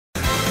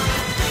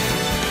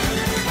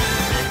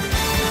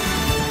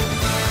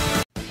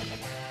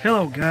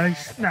Hello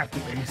guys, Nato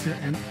Asa,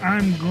 and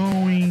I'm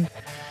going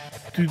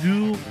to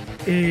do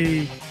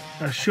a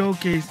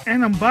showcase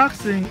and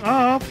unboxing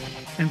of,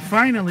 and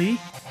finally,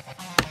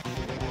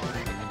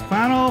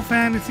 Final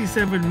Fantasy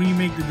VII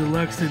Remake, the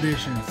Deluxe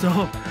Edition.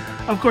 So,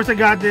 of course I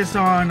got this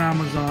on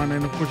Amazon,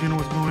 and of course you know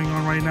what's going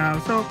on right now.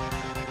 So,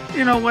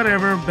 you know,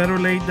 whatever, better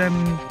late than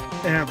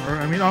ever.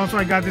 I mean, also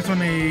I got this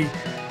on a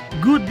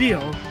good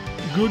deal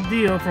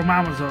from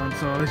Amazon.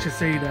 So let's just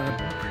say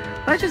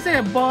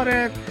I bought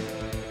it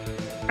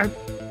at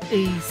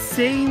a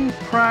same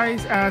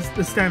price as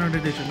the standard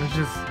edition. Let's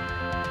just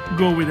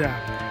go with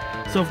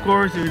that. So of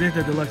course it is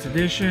the deluxe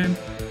edition,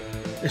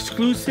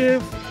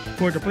 exclusive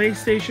for the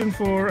PlayStation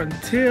 4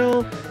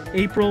 until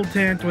April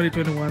 10,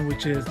 2021,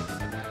 which is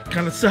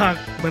kind of suck.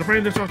 But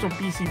apparently there's also a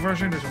PC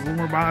version. There's a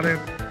rumor about it.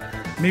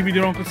 Maybe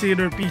they don't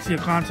consider PC a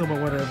console,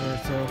 but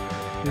whatever. So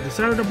here's the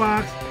side of the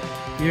box.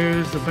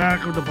 Here's the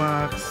back of the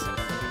box.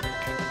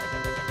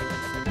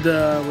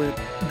 With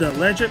the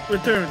legend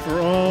return for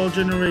all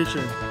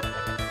generations.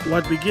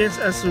 What begins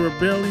as a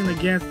rebellion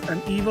against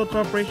an evil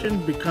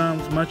corporation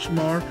becomes much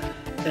more,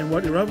 and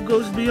what love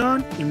goes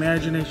beyond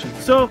imagination.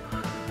 So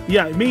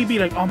yeah, it may be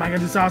like, oh my god,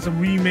 this is awesome,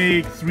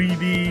 remake,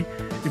 3D,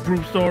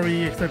 improved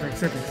story, etc,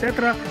 etc,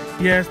 etc.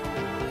 Yes,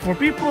 for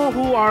people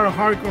who are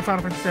hardcore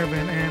Final Fantasy VII,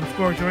 and of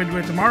course you already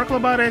read some article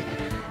about it,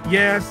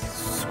 yes,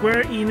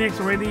 Square Enix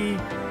already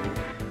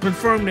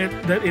confirmed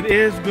it that it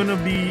is gonna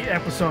be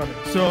episodic.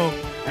 So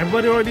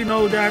everybody already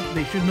know that,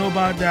 they should know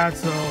about that.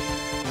 So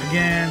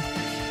again,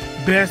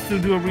 best to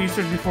do a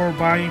research before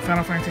buying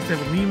Final Fantasy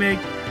VII Remake.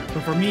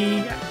 But for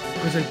me,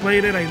 because I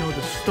played it, I know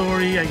the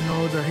story, I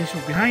know the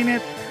history behind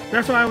it.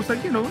 That's why I was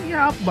like, you know,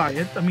 yeah, I'll buy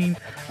it. I mean,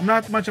 I'm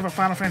not much of a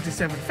Final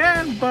Fantasy VII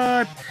fan,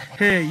 but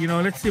hey, you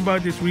know, let's see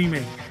about this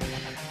remake.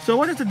 So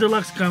what does the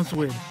deluxe comes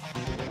with?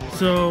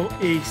 So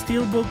a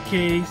steelbook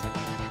case,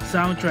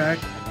 soundtrack,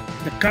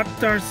 the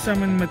Cactar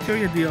Summon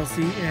Materia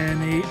DLC,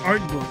 and a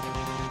art book.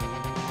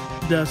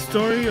 The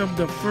story of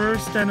the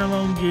first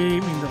standalone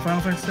game in the Final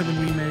Fantasy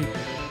VII Remake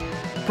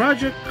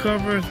project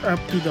covers up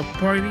to the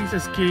party's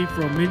escape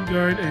from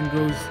Midgard and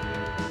goes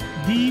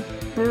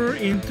deeper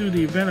into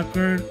the event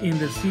occurred in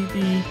the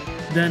city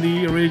than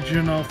the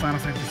original Final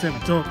Fantasy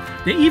VII. So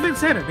they even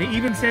said it. They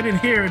even said in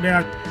here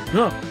that,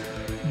 look,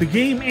 the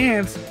game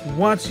ends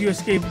once you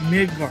escape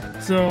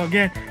Midgard. So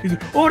again,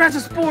 oh, that's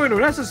a spoiler.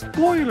 That's a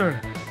spoiler.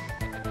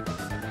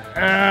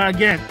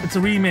 Again, it's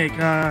a remake.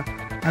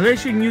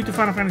 Unless you're new to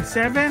Final Fantasy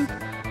VII,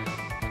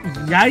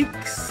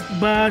 yikes.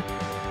 But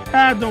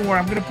don't worry,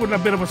 I'm gonna put a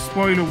bit of a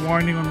spoiler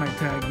warning on my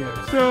tag there.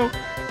 So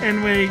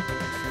anyway,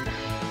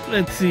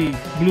 let's see,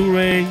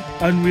 Blu-ray,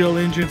 Unreal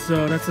Engine,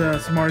 so that's a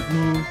smart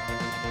move.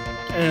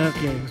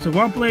 Okay, so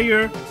one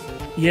player,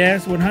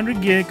 yes,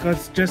 100 gig,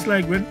 because just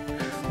like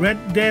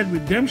Red Dead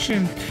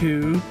Redemption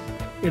 2,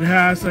 it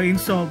has an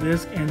install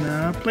disc and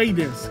a play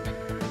disc.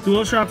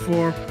 DualShock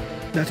 4,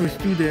 that's what's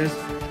 2 discs,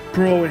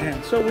 Pro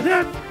and. So with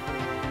that,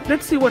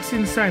 let's see what's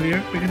inside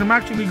here, because I'm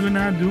actually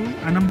gonna do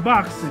an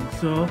unboxing.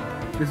 So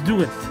let's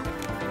do it.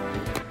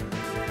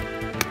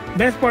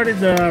 Best part is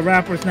the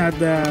wrapper's not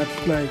that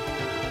like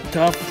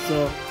tough,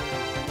 so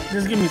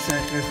just give me a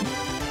second.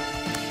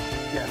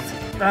 Yes.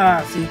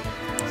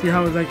 See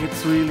how it's like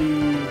it's really,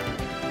 you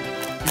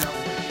know,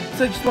 it's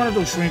like just one of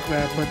those shrink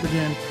wrap, but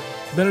again,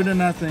 better than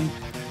nothing.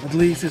 At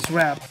least it's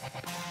wrapped.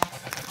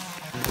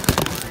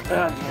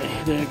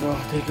 Okay, there you go.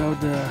 Take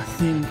out the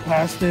thin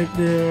plastic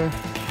there.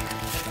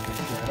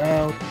 Take that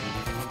out.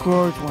 Of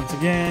course, once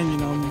again, you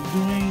know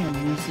what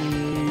I'm using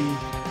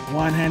a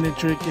one-handed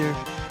trick here.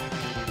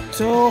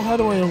 So how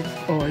do I,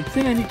 oh, I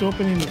think I need to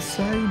open it in the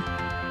side.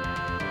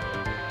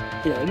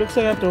 Yeah, it looks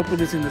like I have to open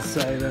this in the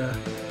side.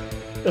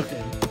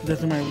 Okay,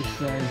 doesn't matter which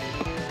side.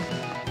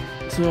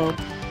 So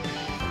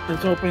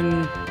let's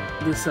open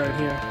this side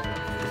here.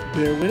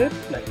 Bear with it,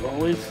 like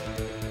always.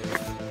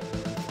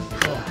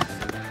 Oh.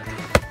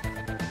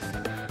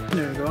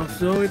 There we go.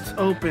 So it's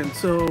open.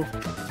 So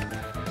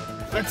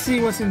let's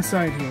see what's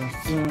inside here.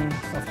 So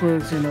of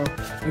course, you know,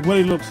 like what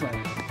it looks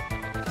like.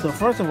 So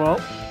first of all,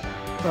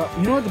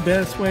 you know what the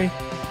best way?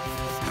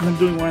 I'm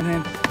doing one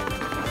hand.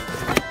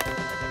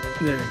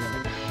 There you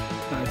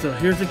go. Alright, so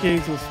here's the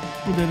case. Let's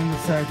put that in the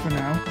side for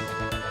now.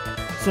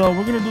 So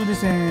we're gonna do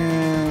this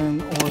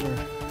in order.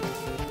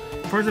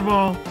 First of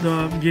all,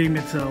 the game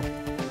itself.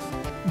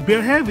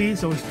 Bit heavy,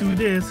 so it's 2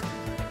 discs.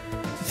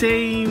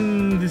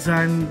 Same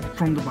design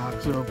from the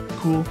box, so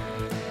cool.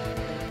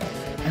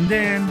 And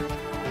then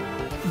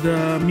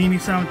the mini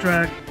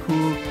soundtrack,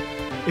 cool.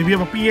 If you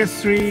have a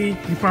PS3,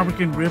 you probably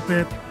can rip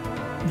it.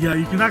 Yeah,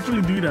 you can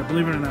actually do that,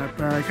 believe it or not.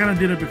 I kind of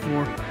did it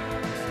before.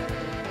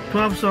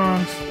 12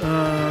 songs,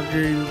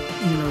 okay,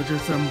 you know,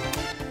 just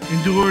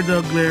endure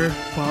the glare.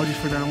 Apologies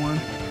for that one.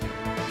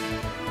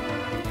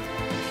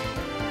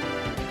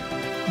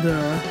 The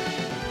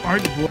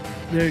art book,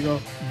 there you go,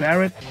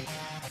 Barrett.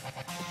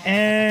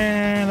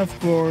 And of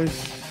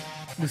course,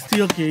 the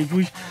steel cage,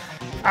 which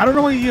I don't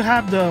know if you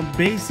have the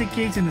basic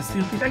cage and the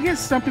steel cage. I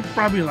guess some people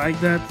probably like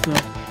that, so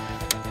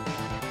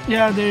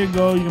yeah, there you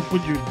go. You can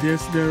put your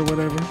disc there or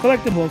whatever.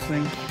 Collectibles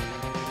thing.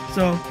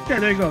 So yeah,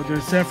 there you go.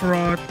 There's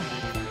Sephiroth,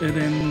 and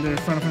then there's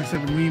Final Fantasy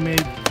VII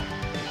Remake.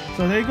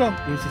 So there you go.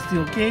 There's a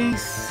steel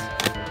case,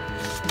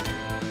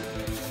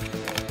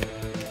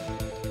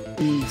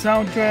 the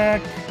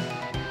soundtrack,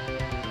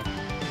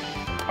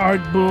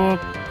 art book,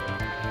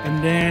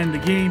 and then the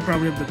game.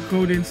 Probably have the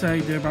code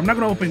inside there, but I'm not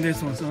gonna open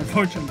this one, so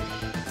unfortunately.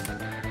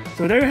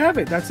 So there you have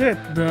it. That's it.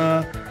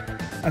 The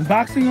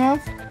unboxing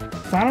of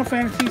Final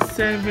Fantasy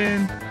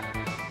VII.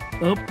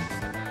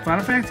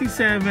 Final Fantasy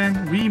VII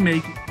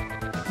Remake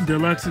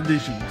Deluxe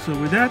Edition. So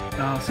with that,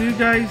 I'll see you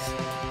guys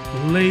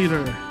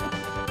later.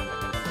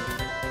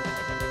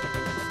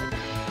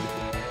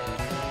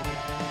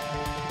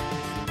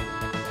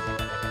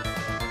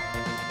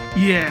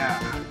 Yeah.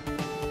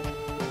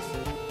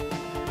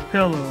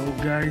 Hello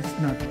guys,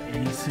 not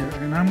Ace here,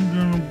 and I'm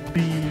gonna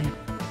be